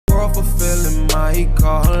I'm fulfilling my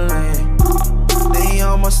calling. They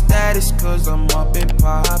on my status cause I'm up and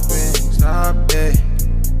popping. Stop it,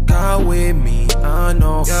 God with me, I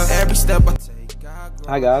know. Every step I take.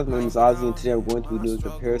 Hi guys, my name is Ozzy, and today we're going to be doing a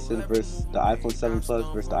comparison versus the iPhone 7 Plus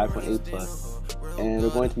versus the iPhone 8 Plus. And we're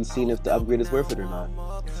going to be seeing if the upgrade is worth it or not.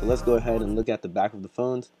 So let's go ahead and look at the back of the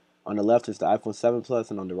phones. On the left is the iPhone 7 Plus,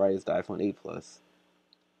 and on the right is the iPhone 8 Plus.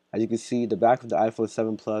 As you can see, the back of the iPhone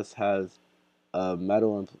 7 Plus has a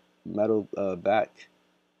metal back,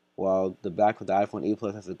 while the back of the iPhone 8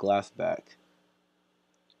 Plus has a glass back.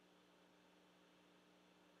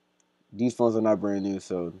 These phones are not brand new,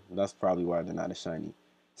 so that's probably why they're not as shiny.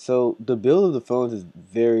 So the build of the phones is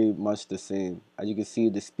very much the same. As you can see,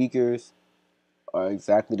 the speakers are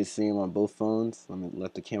exactly the same on both phones. Let me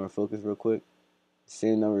let the camera focus real quick.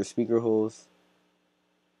 Same number of speaker holes.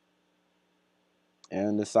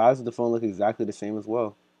 And the size of the phone look exactly the same as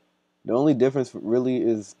well. The only difference really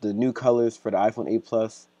is the new colors for the iPhone 8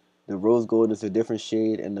 Plus. The rose gold is a different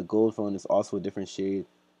shade, and the gold phone is also a different shade.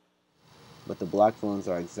 But the black phones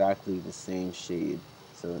are exactly the same shade,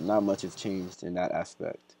 so not much has changed in that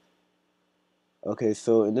aspect. Okay,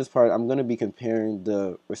 so in this part, I'm going to be comparing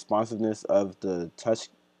the responsiveness of the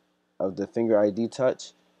Finger ID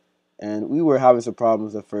Touch, and we were having some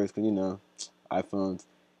problems at first, because, you know, iPhones.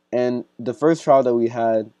 And the first trial that we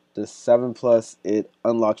had, the 7 Plus, it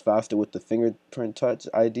unlocked faster with the fingerprint touch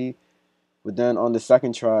ID, but then on the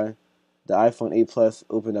second try, the iPhone 8 Plus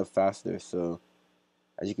opened up faster. So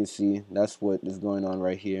as you can see, that's what is going on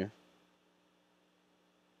right here.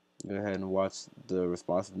 Go ahead and watch the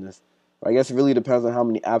responsiveness. But I guess it really depends on how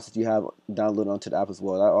many apps that you have downloaded onto the app as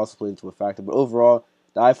well. That also plays into a factor. But overall,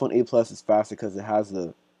 the iPhone 8 Plus is faster because it has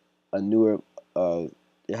a newer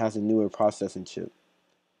processing chip.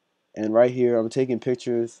 And right here, I'm taking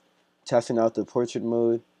pictures, testing out the portrait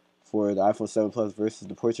mode for the iPhone 7 Plus versus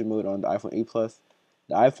the portrait mode on the iPhone 8 Plus.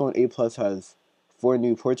 The iPhone 8 Plus has 4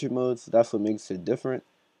 new portrait modes. So that's what makes it different.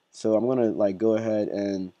 So I'm gonna go ahead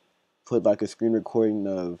and put a screen recording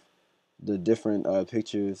of the different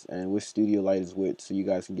pictures and which studio light is which, so you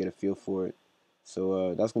guys can get a feel for it.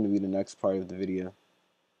 So that's going to be the next part of the video.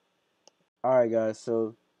 Alright guys,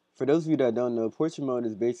 so for those of you that don't know, portrait mode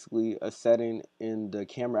is basically a setting in the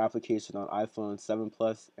camera application on iPhone 7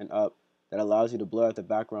 Plus and up that allows you to blur out the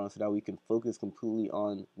background so that we can focus completely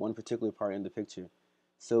on one particular part in the picture.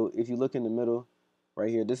 So if you look in the middle, right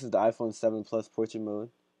here, this is the iPhone 7 Plus portrait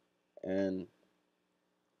mode, and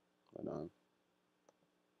hold on.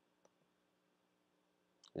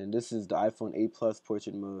 And this is the iPhone 8 Plus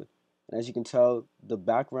portrait mode. And as you can tell, the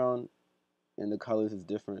background and the colors is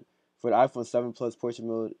different. For the iPhone 7 Plus portrait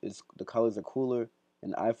mode, the colors are cooler,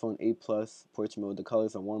 and the iPhone 8 Plus portrait mode, the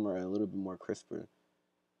colors are warmer and a little bit more crisper.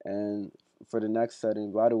 And for the next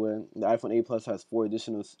setting, by the way, the iPhone 8 Plus has 4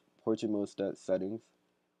 additional portrait mode settings.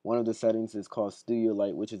 One of the settings is called Studio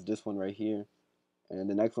Light, which is this one right here. And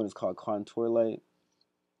the next one is called Contour Light.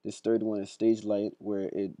 This third one is Stage Light, where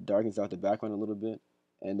it darkens out the background a little bit.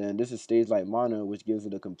 And then this is Stage Light Mono, which gives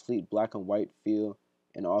it a complete black and white feel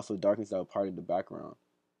and also darkens out part of the background.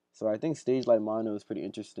 So I think Stage Light Mono is pretty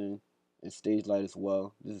interesting, and Stage Light as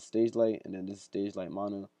well. This is Stage Light, and then this is Stage Light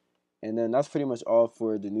Mono. And then that's pretty much all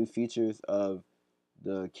for the new features of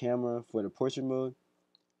the camera for the portrait mode.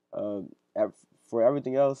 For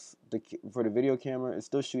everything else, for the video camera, it's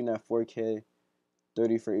still shooting at 4K,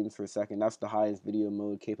 30 frames per second. That's the highest video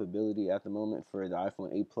mode capability at the moment for the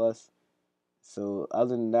iPhone 8 Plus. So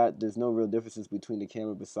other than that, there's no real differences between the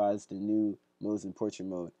camera besides the new modes in portrait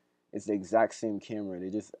mode. It's the exact same camera.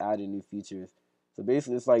 They just added new features. So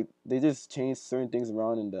basically, it's like they just changed certain things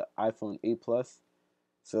around in the iPhone 8 Plus.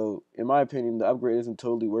 So in my opinion, the upgrade isn't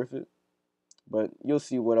totally worth it. But you'll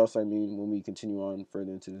see what else I mean when we continue on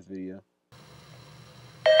further into this video.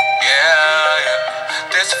 Yeah,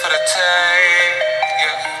 this for the tape.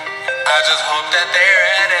 Yeah, I just hope that they're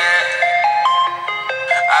ready.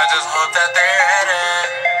 I just hope that they're ready.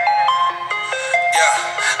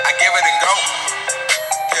 Yeah, I give it and go.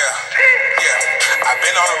 Yeah, I've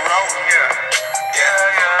been on the road. Yeah,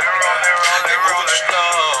 they moving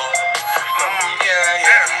slow.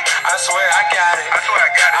 Yeah, I swear I got it. I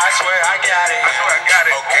swear I got it.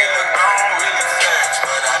 Okay, look, don't really flex,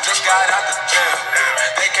 but I just got out the gym.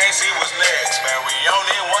 They can't see what's next, man. We on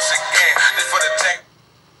it once again. This for the tech.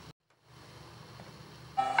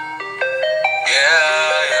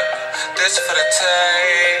 Yeah, this for the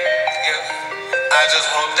tape. Yeah, I just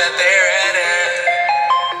hope that they're ready.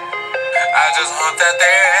 I just hope that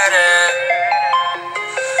they're ready.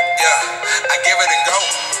 Yeah, I give it and go.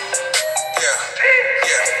 Yeah,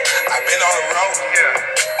 I've been on the road.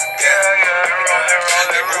 Yeah,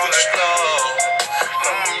 they moving slow.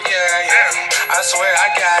 Yeah, I swear I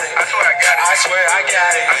got it. I swear I got it. I swear I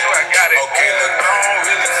got it. I swear I got it. Okay, look, I don't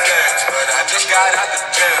really flex, but I just got out the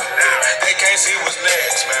gym. They can't see what's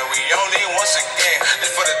next, man. We on it once again.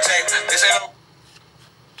 This for the tape. This ain't no.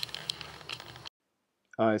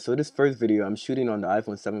 Alright, so this first video I'm shooting on the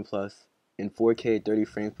iPhone 7 Plus in 4K 30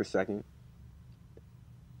 frames per second.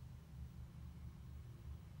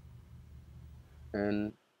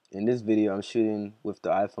 And in this video I'm shooting with the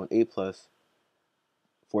iPhone 8 Plus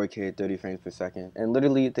 4K 30 frames per second. And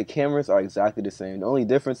literally the cameras are exactly the same. The only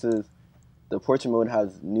difference is the portrait mode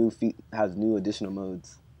has new additional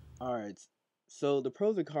modes. Alright, so the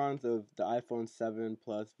pros and cons of the iPhone 7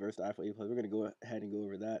 Plus versus the iPhone 8 Plus, we're going to go ahead and go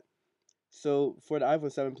over that. So for the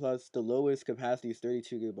iPhone 7 Plus, the lowest capacity is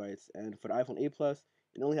 32 gigabytes, and for the iPhone 8 Plus,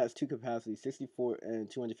 it only has two capacities, 64 and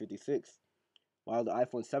 256. While the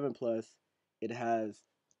iPhone 7 Plus, it has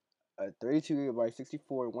a 32 gigabyte,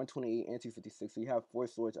 64, 128, and 256. So you have four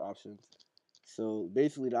storage options. So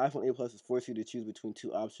basically, the iPhone 8 Plus is forcing you to choose between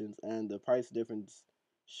two options, and the price difference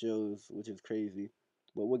shows, which is crazy.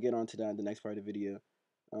 But we'll get on to that in the next part of the video.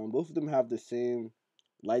 Both of them have the same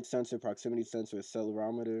light sensor, proximity sensor,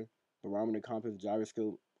 accelerometer, barometer, compass,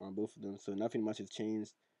 gyroscope on both of them. So nothing much has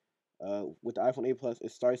changed. With the iPhone 8 Plus,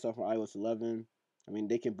 it starts off on iOS 11. I mean,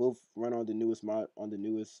 they can both run on the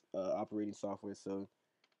newest operating software. So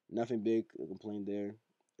nothing big to complain there.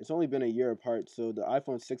 It's only been a year apart. So the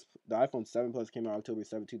iPhone 7 Plus came out October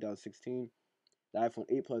 7, 2016. The iPhone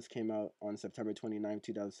 8 Plus came out on September 29,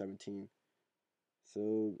 2017.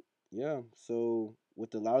 So yeah, so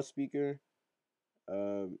with the loudspeaker,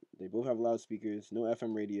 they both have loudspeakers, no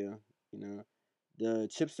FM radio, you know. The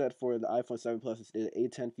chipset for the iPhone 7 Plus is the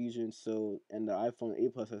A10 Fusion, and the iPhone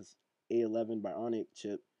 8 Plus has A11 Bionic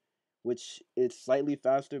chip, which is slightly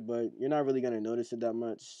faster, but you're not really gonna notice it that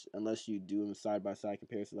much unless you do them side by side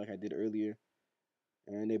comparison like I did earlier.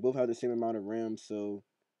 And they both have the same amount of RAM, so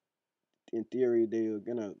in theory they're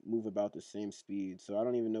gonna move about the same speed. So I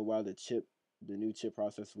don't even know why the new chip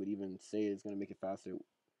processor would even say it's gonna make it faster.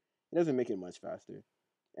 It doesn't make it much faster.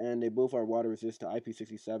 And they both are water resistant,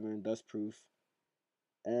 IP67, dust proof.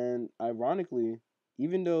 And ironically,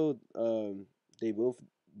 even though they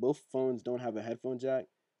both phones don't have a headphone jack,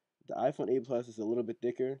 the iPhone 8 Plus is a little bit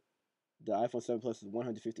thicker. The iPhone 7 Plus is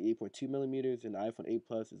 158.2 millimeters, and the iPhone 8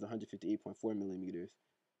 Plus is 158.4 millimeters.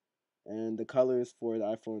 And the colors for the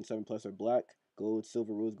iPhone 7 Plus are black, gold,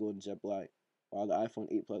 silver, rose gold, and jet black. While the iPhone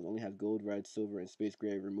 8 Plus only has gold, red, silver, and space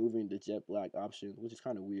gray, removing the jet black option, which is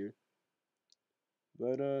kind of weird.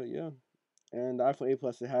 But yeah, and the iPhone 8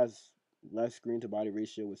 Plus, it has less screen to body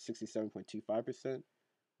ratio with 67.25%,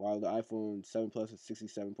 while the iPhone 7 Plus is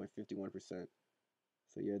 67.51%.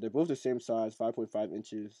 So yeah, they're both the same size, 5.5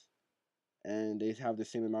 inches, and they have the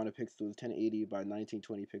same amount of pixels, 1080 by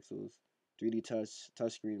 1920 pixels, 3D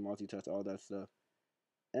touchscreen, multi-touch, all that stuff.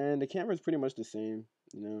 And the camera is pretty much the same,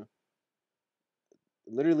 you know.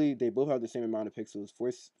 Literally, they both have the same amount of pixels,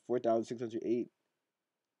 4,608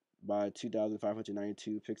 by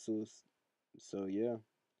 2,592 pixels. So yeah,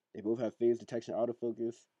 they both have phase detection,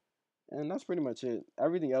 autofocus, and that's pretty much it.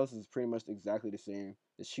 Everything else is pretty much exactly the same.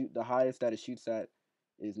 The highest that it shoots at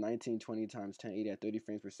is 1920 times 1080 at 30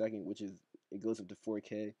 frames per second, which is it goes up to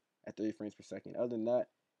 4K at 30 frames per second. Other than that,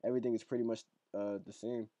 everything is pretty much the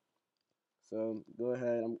same. So go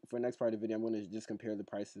ahead. For the next part of the video, I'm going to just compare the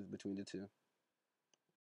prices between the two.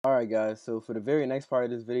 Alright guys, so for the very next part of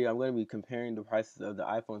this video, I'm going to be comparing the prices of the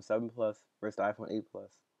iPhone 7 Plus versus the iPhone 8 Plus.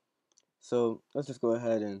 So let's just go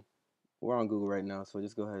ahead and, we're on Google right now, so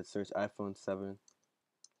just go ahead and search iPhone 7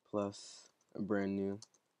 Plus, brand new.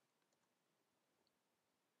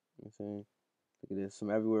 Okay, look at this, from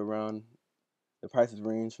everywhere around, the prices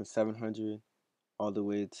range from 700 all the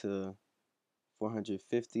way to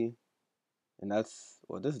 450, and this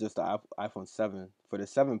is just the iPhone 7. For the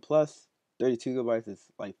 7 Plus, 32 gigabytes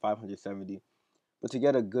is like 570. But to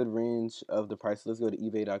get a good range of the prices, let's go to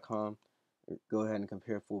eBay.com. Go ahead and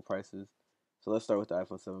compare full prices. So let's start with the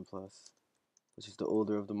iPhone 7 Plus, which is the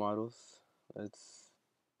older of the models. Let's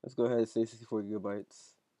go ahead and say 64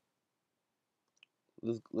 gigabytes.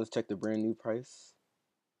 Let's check the brand new price.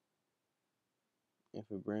 And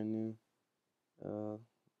for brand new, okay,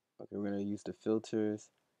 we're gonna use the filters.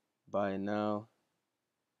 Buy now.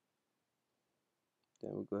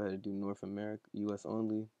 Then we'll go ahead and do North America, US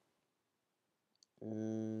only.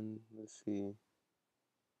 And let's see.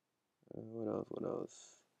 What else? What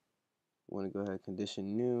else? Want to go ahead and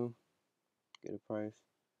condition new. Get a price.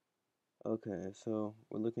 Okay, so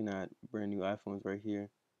we're looking at brand new iPhones right here.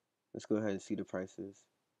 Let's go ahead and see the prices.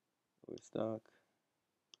 Stock.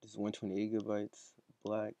 This is 128 gigabytes,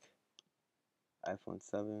 black, iPhone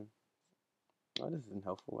 7. Oh, this isn't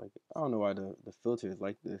helpful. Like, I don't know why the filter is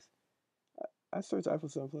like this. I searched iPhone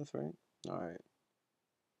 7 Plus, right? All right.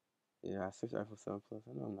 Yeah, I searched iPhone 7 Plus.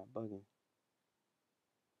 I know I'm not bugging.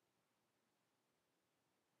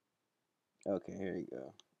 Okay, here you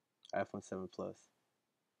go. iPhone 7 Plus.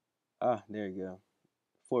 Ah, there you go.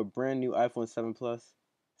 For a brand new iPhone 7 Plus,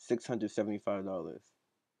 $675.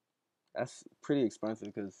 That's pretty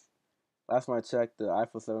expensive because last time I checked, the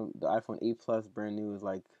iPhone 8 Plus brand new is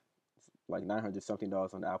like 900 something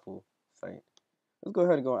dollars on the Apple site. Let's go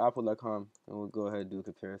ahead and go on Apple.com and we'll go ahead and do a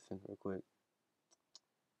comparison real quick.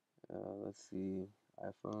 Let's see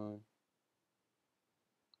iPhone.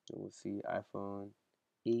 Then we'll see iPhone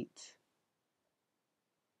 8.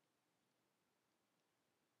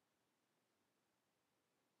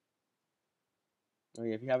 Oh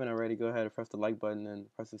yeah, if you haven't already, go ahead and press the like button and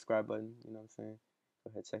press the subscribe button. You know what I'm saying?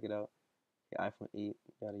 Go ahead, check it out. Yeah, iPhone 8,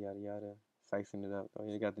 yada yada yada. Sicing it up. Oh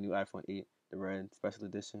yeah, they got the new iPhone 8, the red special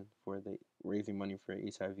edition for the raising money for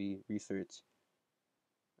HIV research.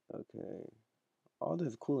 Okay, all this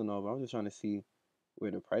is cool and all, but I'm just trying to see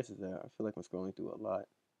where the price is at. I feel like I'm scrolling through a lot.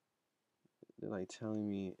 They're like telling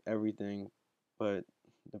me everything but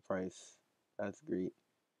the price. That's great.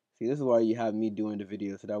 See, this is why you have me doing the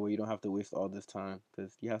video, so that way you don't have to waste all this time,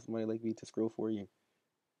 because you have somebody like me to scroll for you.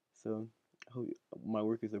 So I hope my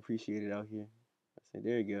work is appreciated out here. I say,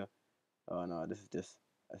 there you go. Oh no, this is just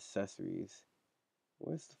accessories.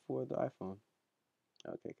 Where's for the iPhone?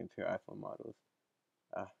 Okay, compare iPhone models.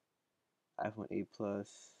 Ah, iPhone 8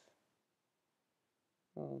 Plus.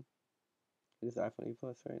 Um, it is iPhone 8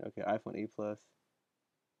 Plus, right? Okay, iPhone 8 Plus.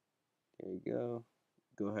 There you go.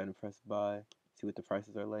 Go ahead and press buy. See what the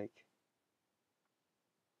prices are like.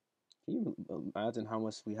 Can you imagine how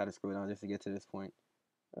much we had to scroll down just to get to this point?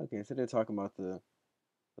 Okay, so they're talking about the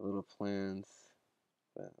little plans.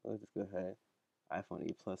 But let's just go ahead. iPhone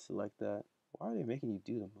 8 Plus, select that. Why are they making you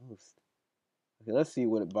do the most? Okay, let's see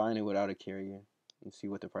what buying it without a carrier and see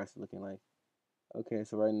what the price is looking like. Okay,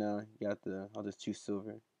 so right now you got I'll just choose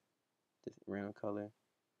silver, this random color,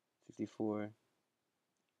 64.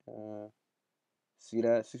 Uh, See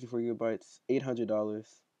that 64 gigabytes, $800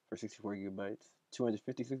 for 64 gigabytes,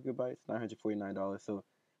 256 gigabytes, $949. So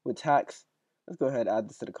with tax, let's go ahead and add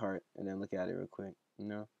this to the cart and then look at it real quick.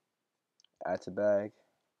 Add to bag,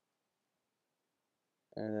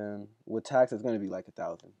 and then with tax, it's gonna be like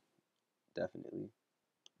 1,000, definitely.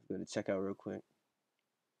 Let's go to checkout real quick.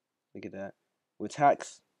 Look at that. With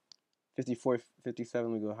tax, 54.57. Let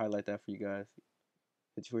me go highlight that for you guys.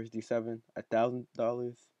 54.57,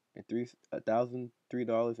 $1,000 and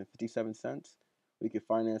 $1,003.57. We can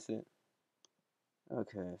finance it.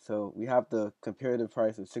 Okay, so we have the comparative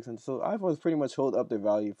price of 600. So iPhones pretty much hold up their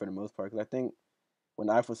value for the most part. Because I think when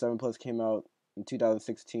the iPhone 7 Plus came out in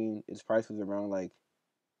 2016, its price was around like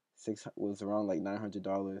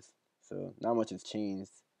 $900. So not much has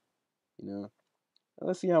changed, you know.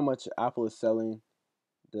 Let's see how much Apple is selling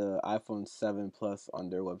the iPhone 7 Plus on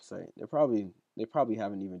their website. They probably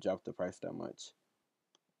haven't even dropped the price that much.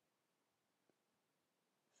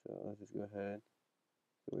 So let's just go ahead.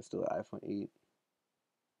 So we're still at iPhone 8.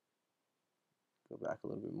 Go back a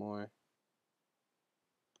little bit more.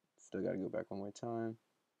 Still got to go back one more time.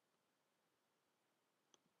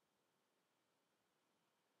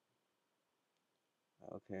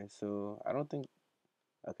 Okay, so I don't think.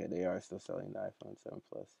 Okay, they are still selling the iPhone 7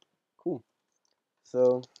 Plus. Cool.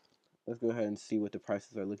 So let's go ahead and see what the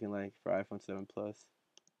prices are looking like for iPhone 7 Plus.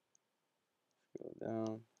 Scroll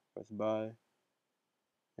down, press buy,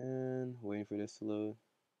 and waiting for this to load.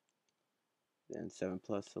 Then 7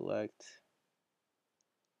 Plus select.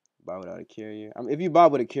 Buy without a carrier. If you buy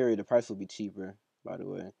with a carrier, the price will be cheaper, by the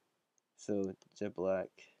way. So Jet Black.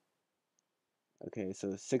 Okay, so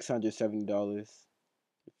 $670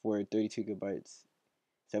 for 32 gigabytes,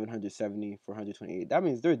 770 for 128. That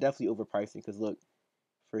means they're definitely overpricing. Because look,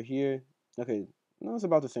 for here, okay, no, it's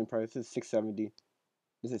about the same price. This is 670.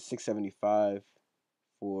 This is 675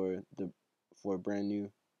 for a brand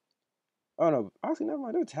new. Oh no, actually never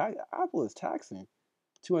mind. Apple is taxing.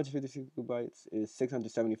 256 gigabytes is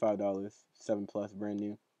 $675, 7 Plus, brand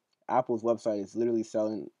new. Apple's website is literally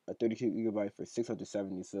selling a 32 gigabyte for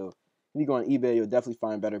 670. So if you go on eBay, you'll definitely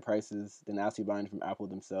find better prices than actually buying from Apple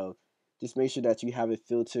themselves. Just make sure that you have it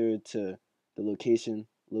filtered to the location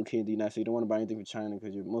located in the United States. You don't want to buy anything from China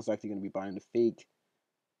because you're most likely going to be buying the fake.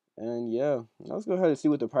 And yeah, let's go ahead and see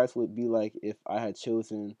what the price would be like if I had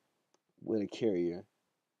chosen with a carrier.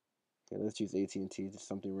 Okay, let's choose AT&T, just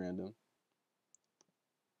something random.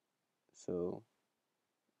 So,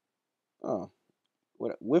 oh,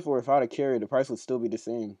 with or without a carrier, the price would still be the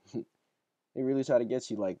same. They really try to get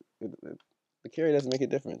you like the carrier doesn't make a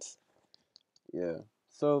difference. Yeah.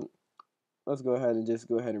 So let's go ahead and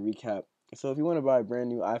recap. So if you want to buy a brand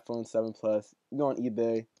new iPhone 7 Plus, you go on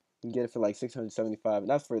eBay, you can get it for like 675, and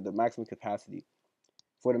that's for the maximum capacity.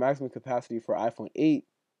 For the maximum capacity for iPhone 8,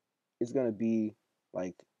 it's gonna be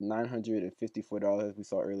like $954 we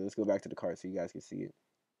saw earlier. Let's go back to the card so you guys can see it.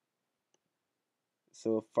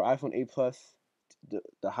 So for iPhone 8 Plus,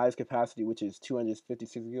 the highest capacity, which is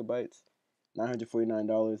 256 gigabytes,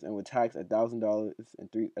 $949, and with tax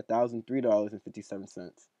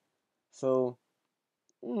 $1,003.57. So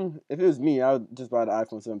if it was me, I would just buy the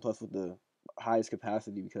iPhone 7 Plus with the highest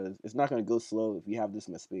capacity because it's not gonna go slow if you have this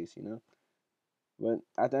much space, you know. But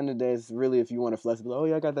at the end of the day, it's really if you want to flexible. Oh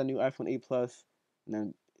yeah, I got that new iPhone 8 Plus, and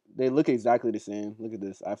then they look exactly the same. Look at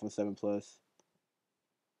this iPhone 7 Plus,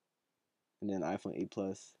 and then iPhone 8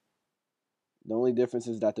 Plus. The only difference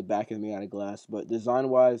is that the back is made out of glass. But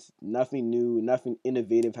design-wise, nothing new, nothing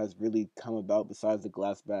innovative has really come about besides the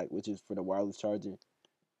glass back, which is for the wireless charging.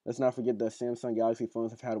 Let's not forget that Samsung Galaxy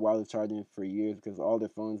phones have had wireless charging for years because all their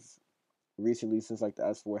phones recently, since like the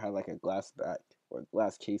S4, had like a glass back or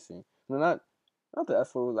glass casing. No, not the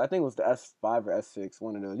S4. I think it was the S5 or S6.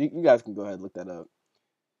 One of those. You guys can go ahead and look that up.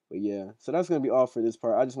 But yeah, so that's gonna be all for this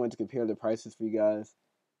part. I just wanted to compare the prices for you guys,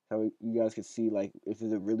 how you guys could see like if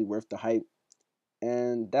is it really worth the hype.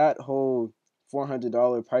 And that whole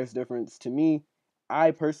 $400 price difference to me,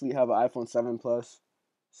 I personally have an iPhone 7 Plus,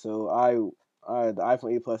 so the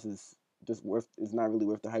iPhone 8 Plus is not really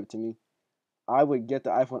worth the hype to me. I would get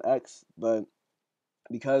the iPhone X, but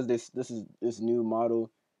because this is this new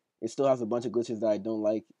model, it still has a bunch of glitches that I don't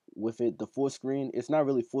like with it. The full screen, it's not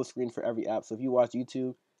really full screen for every app. So if you watch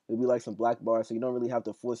YouTube, it'll be like some black bars, so you don't really have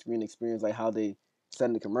the full screen experience like how they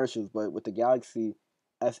send in the commercials. But with the Galaxy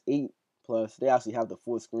S8 Plus, they actually have the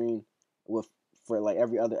full screen with for like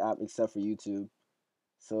every other app except for YouTube.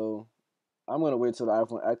 So I'm gonna wait till the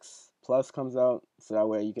iPhone X Plus comes out, so that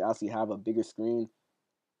way you can actually have a bigger screen.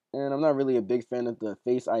 And I'm not really a big fan of the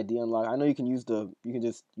Face ID unlock. I know you can just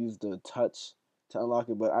use the touch to unlock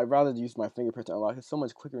it, but I'd rather use my fingerprint to unlock it. It's so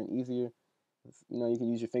much quicker and easier. You know, you can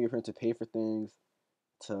use your fingerprint to pay for things.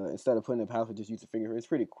 To instead of putting a password, just use the fingerprint. It's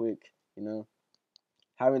pretty quick. You know,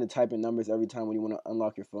 having to type in numbers every time when you want to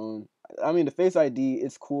unlock your phone. I mean, the Face ID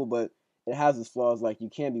is cool, but it has its flaws. Like you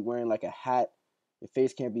can't be wearing like a hat. Your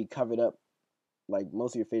face can't be covered up. Like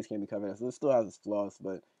most of your face can't be covered up. So it still has its flaws,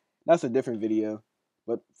 but that's a different video.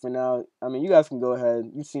 But for now, I mean, you guys can go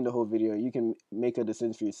ahead. You've seen the whole video. You can make a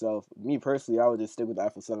decision for yourself. Me personally, I would just stick with the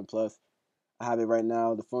iPhone 7 Plus. I have it right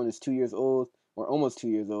now. The phone is 2 years old, or almost 2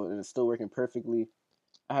 years old, and it's still working perfectly.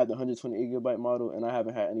 I had the 128 gigabyte model, and I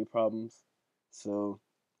haven't had any problems. So,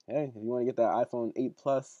 hey, if you want to get that iPhone 8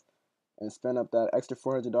 Plus and spend up that extra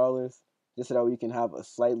 $400, just so that we can have a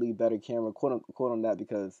slightly better camera, quote on that,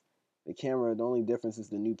 because the camera, the only difference is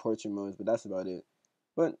the new portrait modes, but that's about it.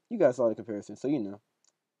 But you guys saw the comparison, so you know.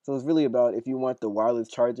 So it's really about if you want the wireless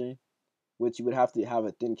charging, which you would have to have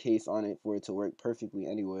a thin case on it for it to work perfectly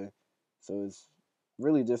anyway. So it's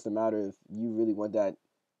really just a matter if you really want that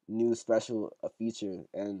new special feature.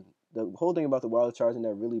 And the whole thing about the wireless charging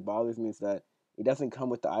that really bothers me is that it doesn't come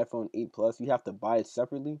with the iPhone 8 Plus. You have to buy it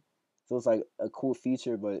separately. So it's like a cool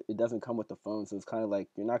feature, but it doesn't come with the phone. So it's kind of like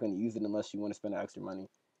you're not going to use it unless you want to spend the extra money.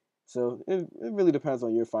 So it really depends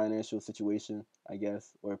on your financial situation, I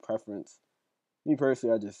guess, or preference. Me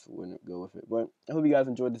personally, I just wouldn't go with it. But I hope you guys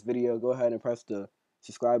enjoyed this video. Go ahead and press the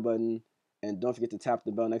subscribe button. And don't forget to tap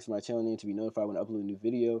the bell next to my channel name to be notified when I upload a new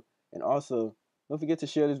video. And also, don't forget to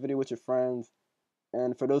share this video with your friends.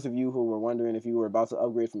 And for those of you who were wondering if you were about to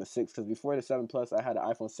upgrade from a 6, because before the 7 Plus, I had an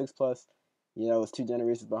iPhone 6 Plus. You know, I was 2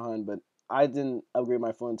 generations behind. But I didn't upgrade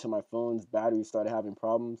my phone until my phone's battery started having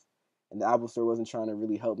problems. And the Apple Store wasn't trying to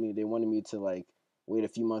really help me. They wanted me to, like, wait a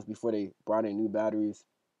few months before they brought in new batteries,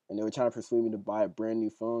 and they were trying to persuade me to buy a brand new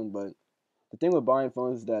phone. But the thing with buying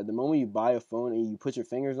phones is that the moment you buy a phone and you put your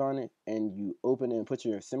fingers on it and you open it and put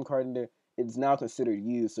your SIM card in there, it's now considered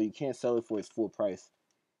used, so you can't sell it for its full price.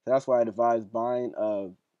 So that's why I advise buying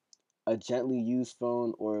a gently used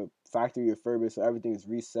phone or factory refurbished, so everything is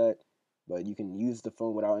reset, but you can use the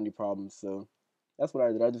phone without any problems. So that's what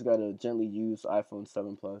I did. I just got a gently used iPhone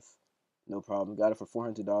 7 Plus, no problem. Got it for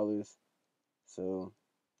 $400. So,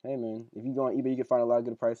 hey man, if you go on eBay, you can find a lot of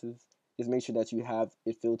good prices. Just make sure that you have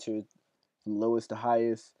it filtered from lowest to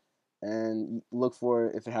highest, and look for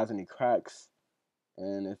if it has any cracks.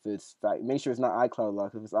 And if it's make sure it's not iCloud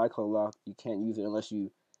lock. If it's iCloud lock, you can't use it unless you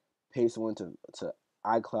pay someone to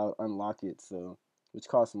iCloud unlock it. So, which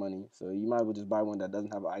costs money. So you might as well just buy one that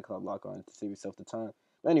doesn't have an iCloud lock on it to save yourself the time.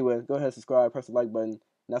 But anyway, go ahead, subscribe, press the like button, and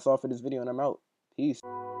that's all for this video. And I'm out. Peace.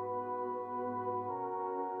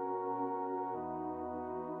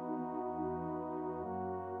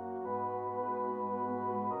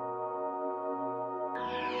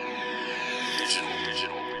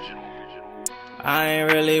 I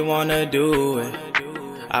ain't really wanna do it.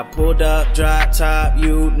 I pulled up, drop top,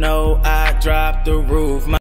 you know I dropped the roof.